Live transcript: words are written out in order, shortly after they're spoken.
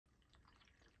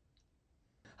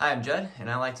Hi, I'm Judd, and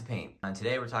I like to paint. And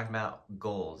today we're talking about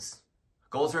goals.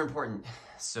 Goals are important.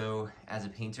 So as a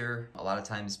painter, a lot of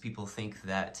times people think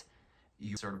that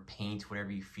you sort of paint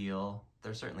whatever you feel.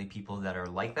 There's certainly people that are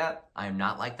like that. I am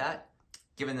not like that.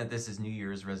 Given that this is New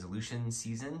Year's resolution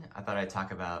season, I thought I'd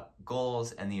talk about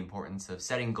goals and the importance of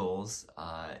setting goals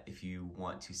if you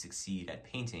want to succeed at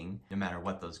painting, no matter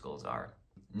what those goals are.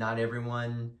 Not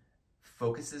everyone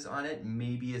focuses on it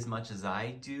maybe as much as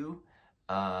I do.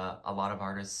 A lot of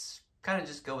artists kind of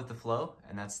just go with the flow,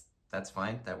 and that's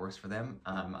fine. That works for them.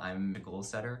 I'm a goal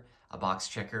setter, a box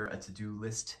checker, a to-do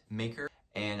list maker,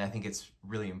 and I think it's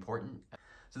really important.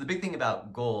 So the big thing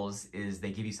about goals is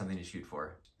they give you something to shoot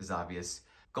for. It's obvious.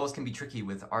 Goals can be tricky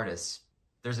with artists.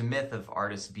 There's a myth of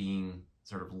artists being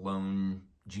sort of lone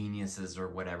geniuses or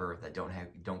whatever that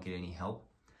don't get any help.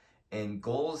 And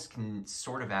goals can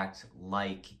sort of act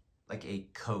like a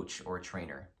coach or a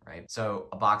trainer, right? So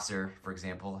a boxer, for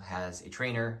example, has a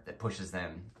trainer that pushes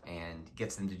them and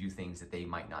gets them to do things that they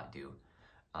might not do.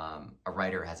 A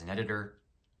writer has an editor.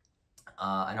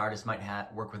 An artist might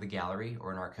work with a gallery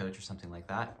or an art coach or something like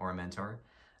that, or a mentor.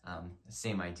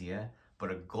 Same idea, but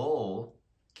a goal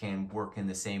can work in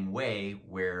the same way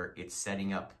where it's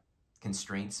setting up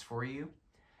constraints for you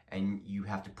and you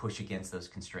have to push against those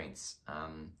constraints.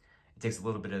 It takes a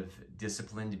little bit of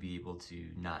discipline to be able to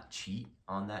not cheat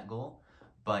on that goal,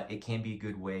 but it can be a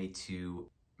good way to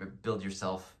build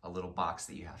yourself a little box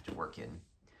that you have to work in,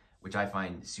 which I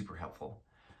find super helpful.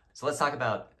 So let's talk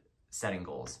about setting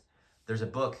goals. There's a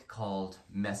book called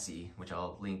Messy, which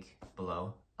I'll link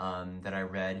below, that I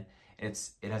read. It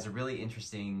has a really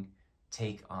interesting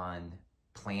take on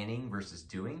planning versus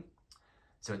doing.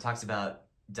 So it talks about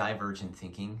divergent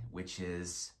thinking, which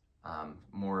is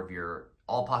more of your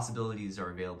all possibilities are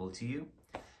available to you.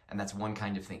 And that's one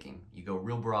kind of thinking. You go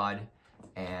real broad,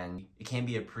 and it can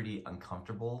be a pretty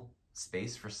uncomfortable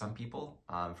space for some people.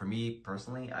 For me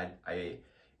personally,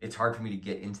 it's hard for me to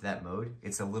get into that mode.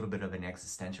 It's a little bit of an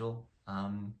existential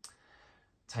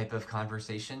type of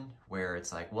conversation where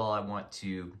it's like, well, I want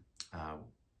to,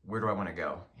 where do I want to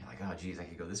go? You're like, oh geez, I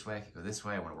could go this way, I could go this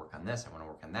way, I want to work on this, I want to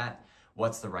work on that.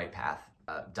 What's the right path?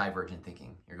 Divergent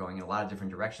thinking. You're going in a lot of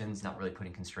different directions, not really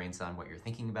putting constraints on what you're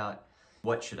thinking about.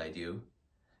 What should I do?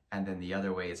 And then the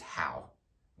other way is how.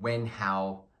 When,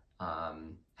 how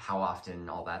often,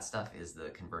 all that stuff is the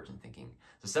convergent thinking.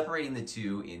 So separating the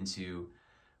two into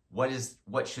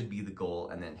what should be the goal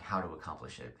and then how to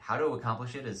accomplish it. How to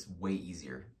accomplish it is way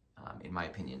easier, in my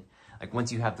opinion. Like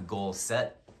once you have the goal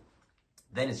set,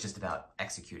 then it's just about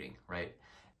executing, right?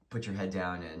 Put your head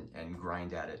down and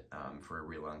grind at it for a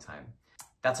real long time.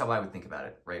 That's how I would think about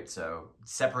it, right? So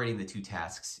separating the two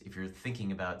tasks, if you're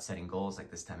thinking about setting goals like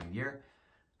this time of year,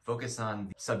 focus on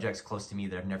the subjects close to me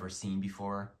that I've never seen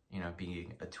before, you know,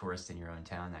 being a tourist in your own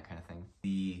town, that kind of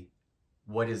thing.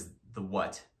 What is the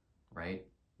what, right?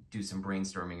 Do some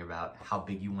brainstorming about how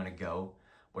big you want to go.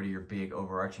 What are your big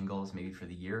overarching goals maybe for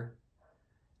the year?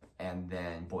 And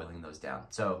then boiling those down.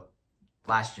 So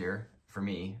last year, for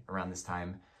me, around this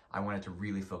time, I wanted to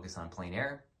really focus on plein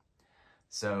air.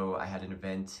 So I had an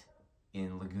event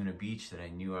in Laguna Beach that I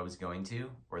knew I was going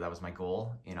to, or that was my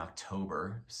goal, in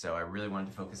October. So I really wanted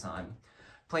to focus on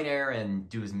plein air and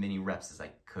do as many reps as I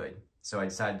could. So I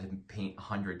decided to paint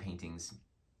 100 paintings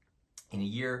in a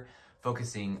year,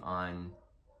 focusing on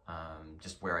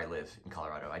just where I live in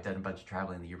Colorado. I'd done a bunch of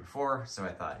traveling the year before, so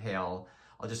I thought, hey, I'll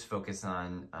just focus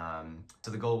on,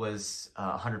 so the goal was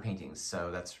 100 paintings. So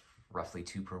that's roughly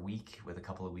 2 per week with a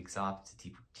couple of weeks off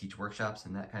to teach workshops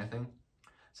and that kind of thing.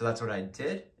 So that's what I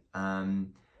did. A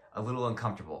little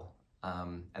uncomfortable.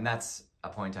 And that's a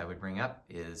point I would bring up,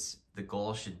 is the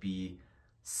goal should be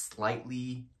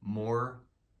slightly more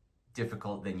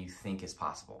difficult than you think is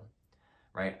possible,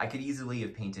 right? I could easily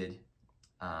have painted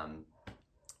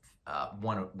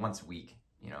once a week,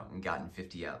 you know, and gotten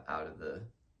 50 out of the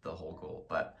whole goal.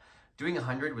 But doing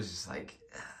 100 was just like,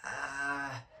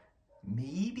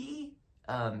 maybe,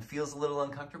 feels a little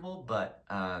uncomfortable, but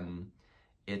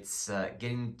it's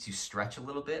getting to stretch a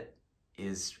little bit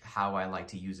is how I like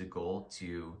to use a goal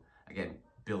to, again,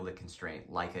 build a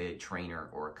constraint, like a trainer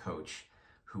or a coach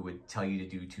who would tell you to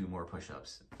do 2 more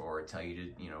push-ups or tell you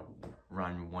to, you know,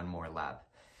 run 1 more lap.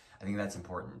 I think that's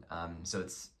important. So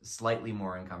it's slightly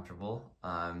more uncomfortable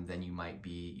than you might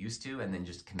be used to, and then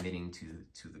just committing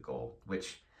to the goal,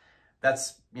 which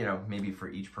that's, you know, maybe for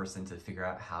each person to figure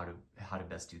out how to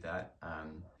best do that.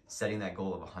 Setting that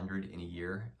goal of 100 in a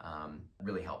year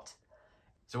really helped.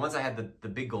 So once I had the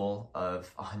big goal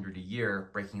of 100 a year,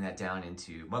 breaking that down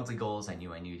into monthly goals, I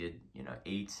knew I needed, you know,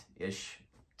 8-ish,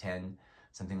 10,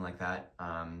 something like that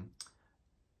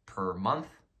per month.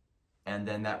 And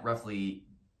then that roughly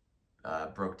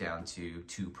broke down to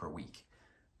 2 per week.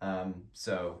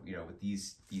 So, you know, with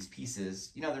these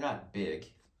pieces, you know, they're not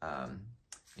big.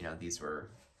 You know, these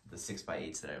were the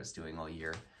 6x8s that I was doing all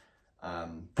year.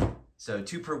 So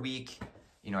 2 per week,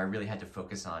 you know, I really had to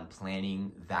focus on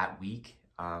planning that week.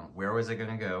 Where was I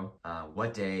gonna go?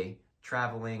 What day?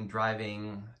 Traveling,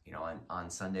 driving, you know, on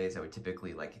Sundays, I would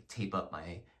typically like tape up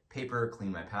my paper,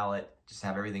 clean my palette, just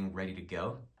have everything ready to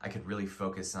go. I could really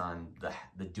focus on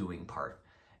the doing part.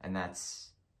 And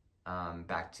that's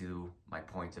back to my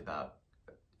point about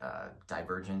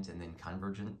divergent and then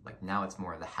convergent. Like now it's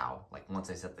more of the how. Like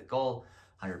once I set the goal,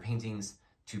 100 paintings,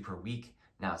 2 per week,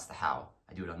 now it's the how.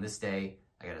 I do it on this day,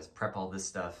 I gotta prep all this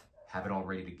stuff, have it all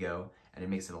ready to go, and it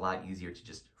makes it a lot easier to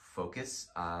just focus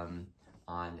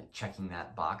on checking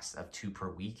that box of 2 per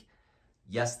week.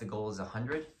 Yes, the goal is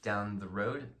 100 down the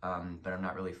road, but I'm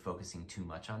not really focusing too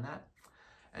much on that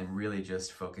and really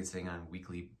just focusing on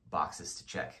weekly boxes to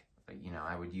check. You know,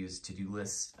 I would use to-do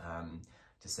lists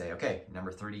to say, okay,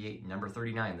 number 38, number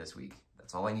 39 this week.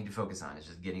 That's all I need to focus on is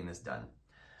just getting this done.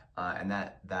 And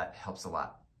that helps a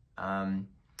lot.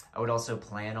 I would also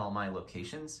plan all my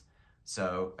locations.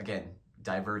 So again,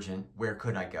 divergent, where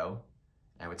could I go?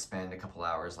 I would spend a couple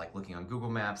hours like looking on Google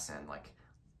Maps and like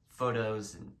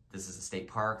photos, and this is a state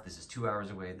park, this is 2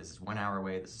 hours away, this is 1 hour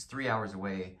away, this is 3 hours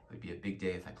away. It would be a big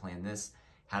day if I planned this.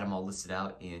 Had them all listed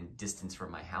out in distance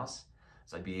from my house.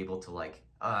 So I'd be able to like,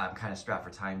 I'm kind of strapped for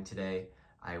time today.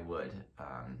 I would,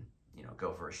 you know,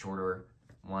 go for a shorter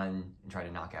one and try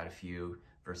to knock out a few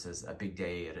versus a big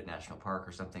day at a national park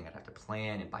or something. I'd have to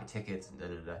plan and buy tickets and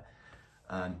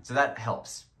da-da-da. So that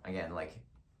helps. Again, like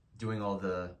doing all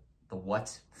the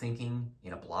what thinking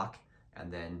in a block,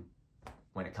 and then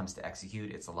when it comes to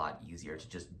execute, it's a lot easier to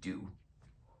just do.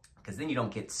 Because then you don't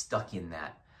get stuck in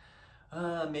that,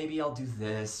 maybe I'll do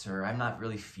this, or I'm not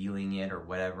really feeling it, or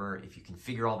whatever. If you can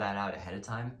figure all that out ahead of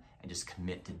time and just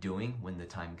commit to doing when the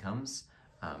time comes,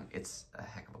 it's a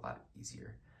heck of a lot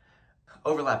easier.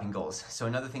 Overlapping goals. So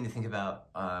another thing to think about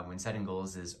when setting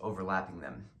goals is overlapping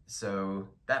them. So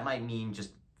that might mean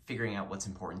just figuring out what's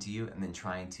important to you and then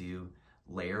trying to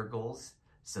layer goals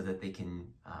so that they can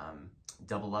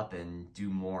double up and do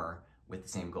more with the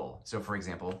same goal. So for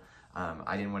example,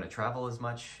 I didn't want to travel as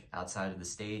much outside of the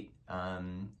state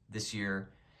this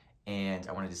year, and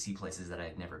I wanted to see places that I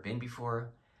had never been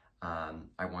before.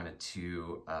 I wanted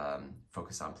to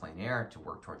focus on plein air to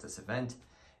work towards this event,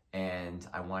 and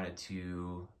I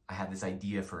had this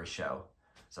idea for a show.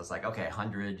 So it's like, okay,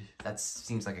 100, that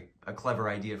seems like a clever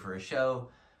idea for a show.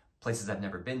 Places I've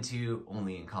never been to,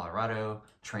 only in Colorado,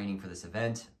 training for this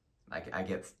event. I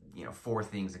get, you know, 4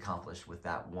 things accomplished with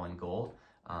that one goal,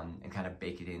 and kind of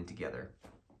bake it in together.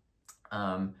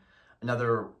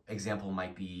 Another example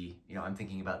might be, you know, I'm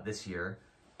thinking about this year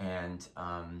and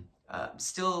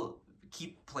still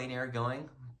keep plein air going,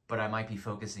 but I might be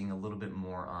focusing a little bit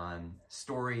more on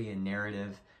story and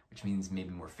narrative, which means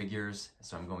maybe more figures.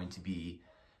 So I'm going to be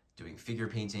doing figure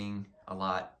painting a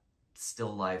lot,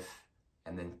 still life,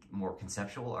 and then more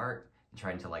conceptual art, and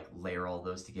trying to like layer all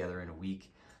those together in a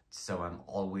week. So I'm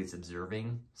always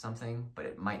observing something, but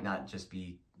it might not just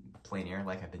be plein air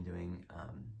like I've been doing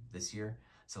this year.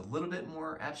 So a little bit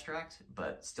more abstract,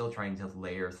 but still trying to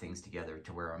layer things together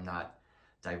to where I'm not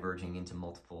diverging into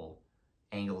multiple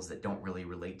angles that don't really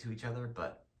relate to each other,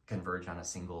 but converge on a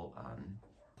single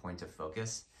point of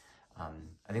focus.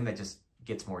 I think that just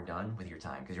gets more done with your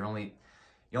time, because you only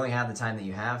have the time that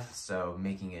you have, so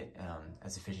making it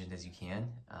as efficient as you can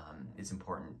is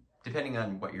important, depending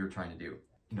on what you're trying to do.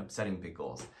 You know, setting big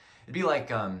goals. It'd be like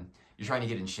you're trying to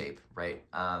get in shape, right?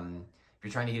 If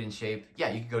you're trying to get in shape, yeah,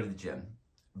 you could go to the gym.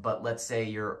 But let's say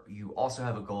you also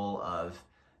have a goal of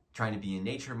trying to be in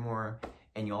nature more,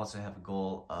 and you also have a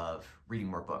goal of reading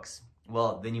more books.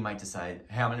 Well, then you might decide,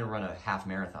 hey, I'm gonna run a half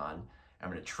marathon. I'm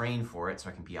gonna train for it so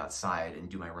I can be outside and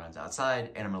do my runs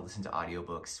outside, and I'm gonna listen to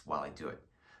audiobooks while I do it.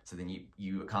 So then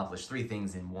you accomplish 3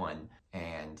 things in one,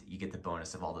 and you get the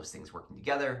bonus of all those things working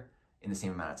together in the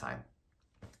same amount of time.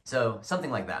 So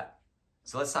something like that.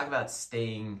 So let's talk about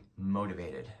staying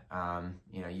motivated.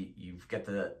 You know, you've got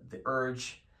the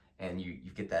urge, and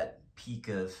you get that peak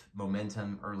of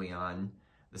momentum early on.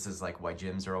 This is like why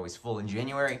gyms are always full in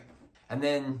January. And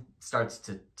then it starts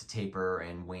to taper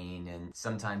and wane, and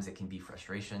sometimes it can be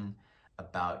frustration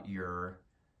about your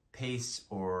pace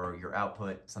or your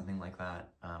output, something like that,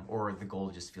 or the goal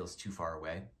just feels too far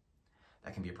away.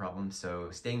 That can be a problem.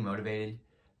 So staying motivated,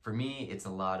 for me, it's a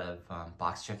lot of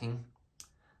box checking.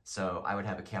 So I would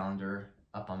have a calendar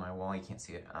up on my wall, you can't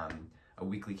see it, a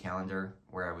weekly calendar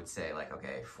where I would say like,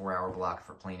 okay, 4-hour block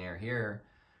for plein air here,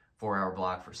 4-hour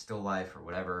block for still life or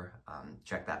whatever,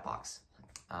 check that box.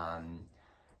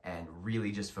 and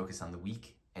really just focus on the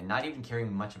week and not even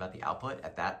caring much about the output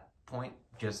at that point,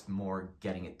 just more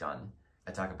getting it done.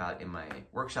 I talk about in my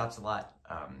workshops a lot,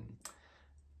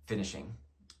 finishing.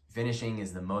 Finishing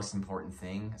is the most important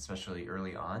thing, especially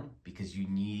early on, because you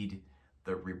need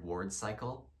the reward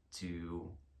cycle to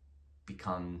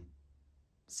become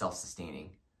self-sustaining,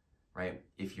 right?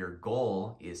 If your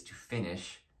goal is to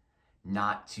finish,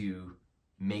 not to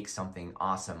make something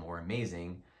awesome or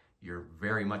amazing, you're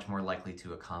very much more likely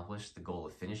to accomplish the goal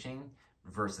of finishing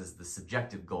versus the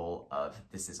subjective goal of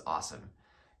this is awesome.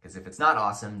 Because if it's not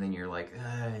awesome, then you're like,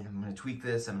 I'm gonna tweak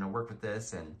this, I'm gonna work with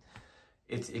this, and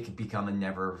it could become a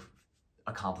never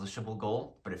accomplishable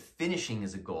goal. But if finishing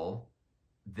is a goal,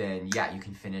 then yeah, you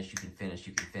can finish,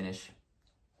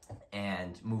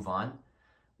 and move on,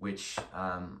 which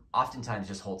oftentimes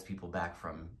just holds people back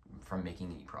from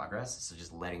making any progress. So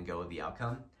just letting go of the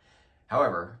outcome.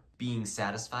 However, being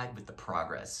satisfied with the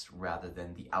progress rather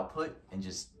than the output, and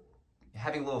just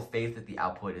having a little faith that the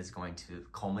output is going to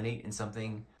culminate in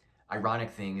something. Ironic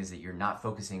thing is that you're not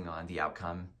focusing on the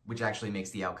outcome, which actually makes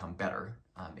the outcome better,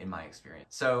 in my experience.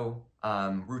 So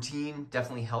routine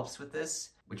definitely helps with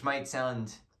this, which might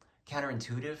sound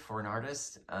counterintuitive for an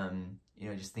artist. You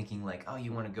know, just thinking like, oh,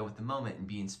 you want to go with the moment and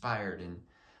be inspired. And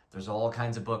there's all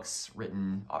kinds of books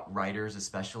written, writers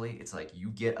especially. It's like, you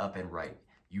get up and write.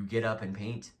 You get up and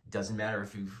paint. Doesn't matter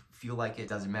if you feel like it.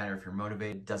 Doesn't matter if you're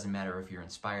motivated. Doesn't matter if you're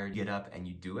inspired. Get up and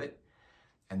you do it.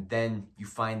 And then you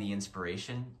find the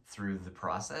inspiration through the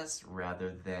process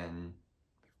rather than,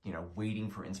 you know, waiting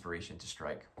for inspiration to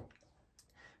strike.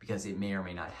 Because it may or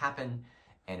may not happen.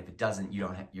 And if it doesn't,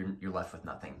 you're left with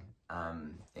nothing.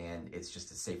 And it's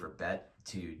just a safer bet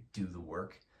to do the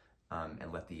work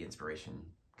and let the inspiration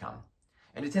come.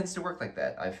 And it tends to work like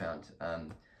that, I found.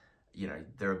 You know,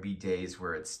 there'll be days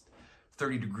where it's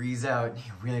 30 degrees out and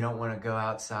you really don't want to go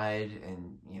outside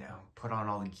and, you know, put on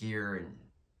all the gear and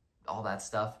all that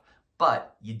stuff.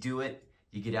 But you do it,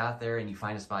 you get out there and you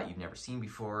find a spot you've never seen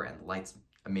before, and the light's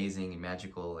amazing and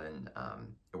magical, and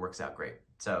it works out great.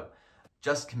 So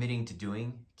just committing to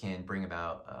doing can bring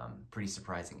about pretty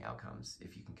surprising outcomes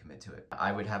if you can commit to it.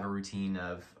 I would have a routine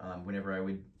of whenever I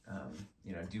would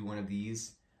you know, do one of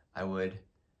these, I would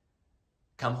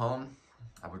come home,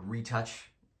 I would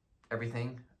retouch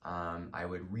everything, I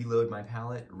would reload my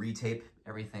palette, retape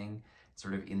everything,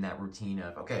 sort of in that routine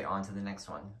of, okay, on to the next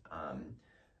one.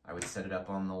 I would set it up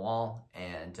on the wall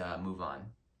and move on.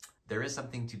 There is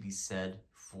something to be said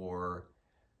for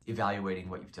evaluating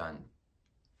what you've done,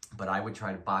 but I would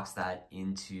try to box that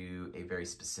into a very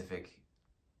specific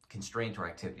constraint or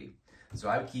activity. So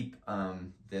I would keep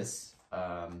this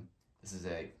is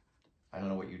a, I don't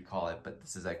know what you'd call it, but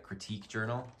this is a critique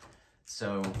journal.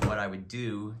 So what I would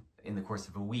do in the course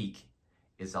of a week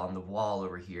is on the wall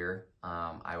over here,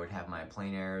 I would have my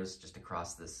plein airs just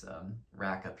across this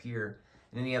rack up here,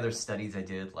 and any other studies I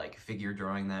did, like figure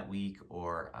drawing that week,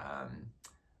 or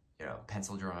you know,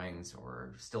 pencil drawings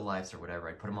or still lifes or whatever,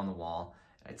 I'd put them on the wall.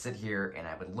 I'd sit here and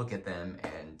I would look at them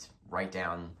and write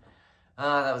down,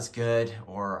 that was good,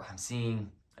 or I'm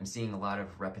seeing a lot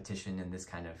of repetition in this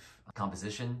kind of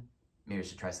composition. Maybe I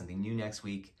should try something new next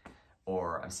week.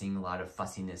 Or I'm seeing a lot of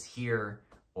fussiness here,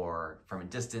 or from a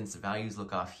distance, the values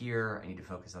look off here, I need to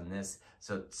focus on this.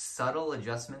 So subtle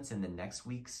adjustments in the next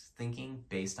week's thinking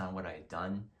based on what I had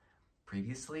done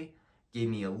previously gave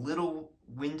me a little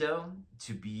window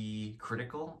to be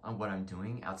critical on what I'm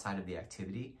doing outside of the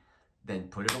activity, then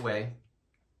put it away,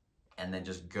 and then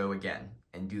just go again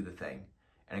and do the thing.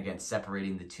 And again,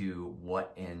 separating the two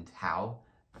what and how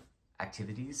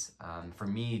activities, for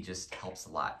me, just helps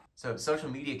a lot. So social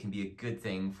media can be a good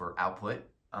thing for output.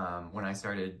 When I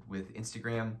started with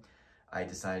Instagram, I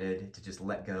decided to just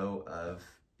let go of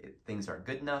things aren't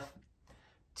good enough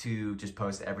to just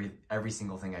post every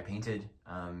single thing I painted.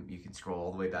 You can scroll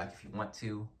all the way back if you want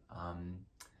to.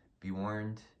 Be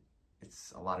warned,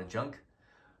 it's a lot of junk.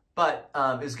 But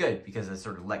it was good because I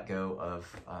sort of let go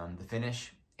of the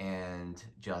finish and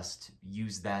just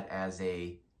use that as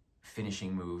a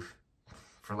finishing move,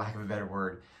 for lack of a better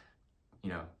word.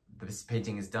 You know, this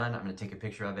painting is done, I'm gonna take a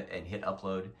picture of it and hit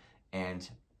upload, and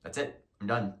that's it, I'm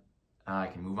done. I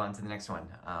can move on to the next one.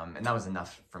 And that was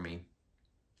enough for me.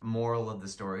 Moral of the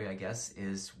story, I guess,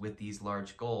 is with these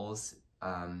large goals,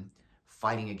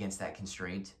 fighting against that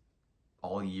constraint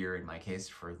all year, in my case,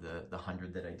 for the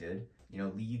 100 that I did, you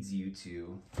know, leads you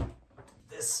to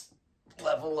this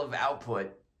level of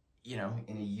output, you know,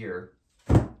 in a year.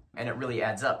 And it really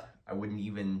adds up. I wouldn't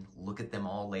even look at them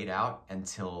all laid out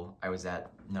until I was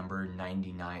at number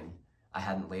 99. I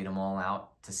hadn't laid them all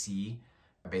out to see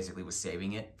I basically was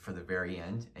saving it for the very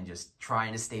end and just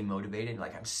trying to stay motivated.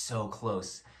 Like, I'm so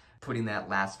close. Putting that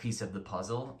last piece of the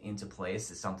puzzle into place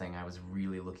is something I was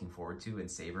really looking forward to and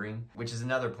savoring, which is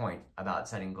another point about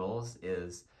setting goals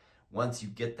is once you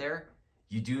get there,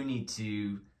 you do need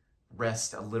to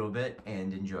rest a little bit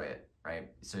and enjoy it,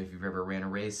 right? So if you've ever ran a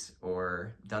race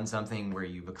or done something where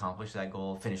you've accomplished that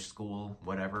goal, finished school,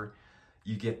 whatever,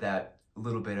 you get that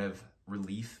little bit of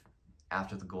relief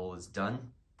after the goal is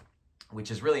done, which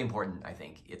is really important, I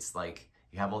think. It's like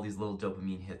you have all these little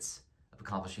dopamine hits of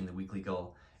accomplishing the weekly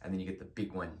goal, and then you get the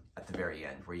big one at the very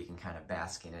end where you can kind of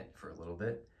bask in it for a little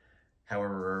bit.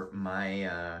 However,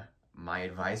 my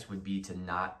advice would be to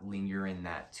not linger in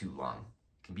that too long.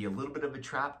 It can be a little bit of a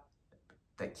trap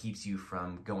that keeps you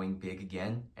from going big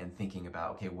again and thinking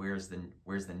about, okay, where's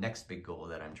the next big goal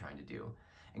that I'm trying to do?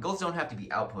 And goals don't have to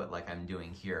be output like I'm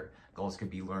doing here. Goals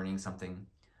could be learning something.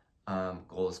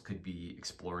 Goals could be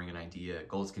exploring an idea.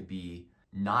 Goals could be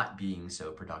not being so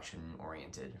production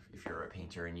oriented. If you're a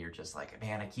painter and you're just like,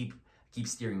 man, I keep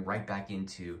steering right back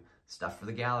into stuff for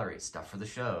the gallery, stuff for the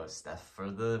show, stuff for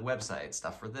the website,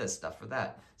 stuff for this, stuff for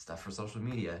that, stuff for social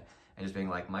media, and just being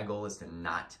like, my goal is to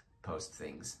not post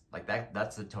things. Like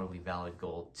that's a totally valid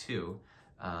goal too.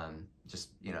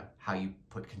 Just, you know, how you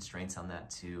put constraints on that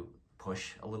to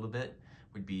push a little bit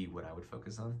would be what I would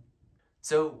focus on.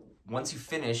 So once you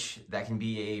finish, that can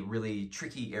be a really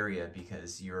tricky area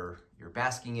because you're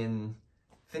basking in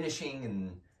finishing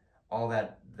and all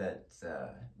that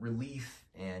relief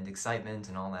and excitement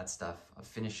and all that stuff of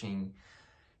finishing.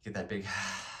 Get that big,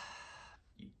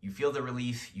 you feel the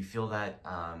relief, you feel that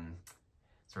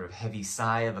sort of heavy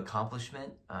sigh of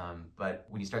accomplishment. But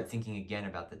when you start thinking again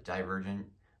about the divergent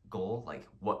goal, like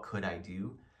what could I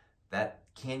do? That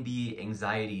can be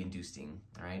anxiety inducing,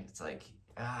 right? It's like,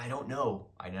 I don't know.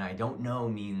 I don't know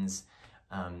means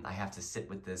I have to sit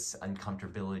with this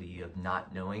uncomfortability of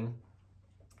not knowing.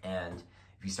 And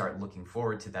if you start looking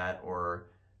forward to that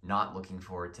or not looking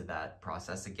forward to that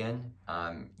process again,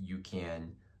 you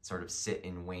can sort of sit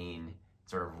and wane,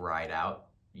 sort of ride out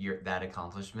that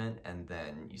accomplishment, and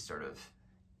then you sort of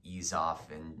ease off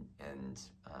and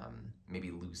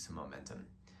maybe lose some momentum.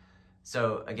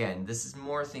 So again, this is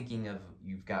more thinking of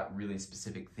you've got really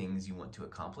specific things you want to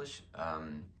accomplish.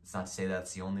 It's not to say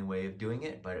that's the only way of doing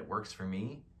it, but it works for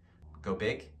me. Go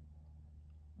big.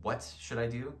 What should I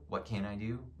do? What can I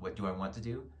do? What do I want to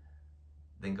do?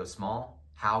 Then go small.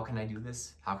 How can I do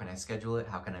this? How can I schedule it?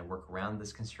 How can I work around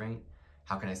this constraint?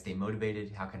 How can I stay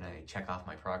motivated? How can I check off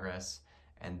my progress?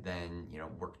 And then, you know,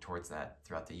 work towards that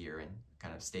throughout the year and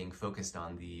kind of staying focused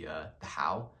on the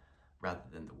how rather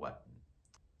than the what.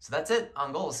 So that's it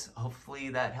on goals. Hopefully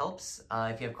that helps.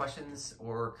 If you have questions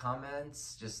or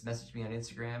comments, just message me on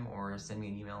Instagram or send me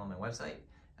an email on my website.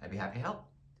 I'd be happy to help.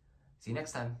 See you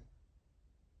next time.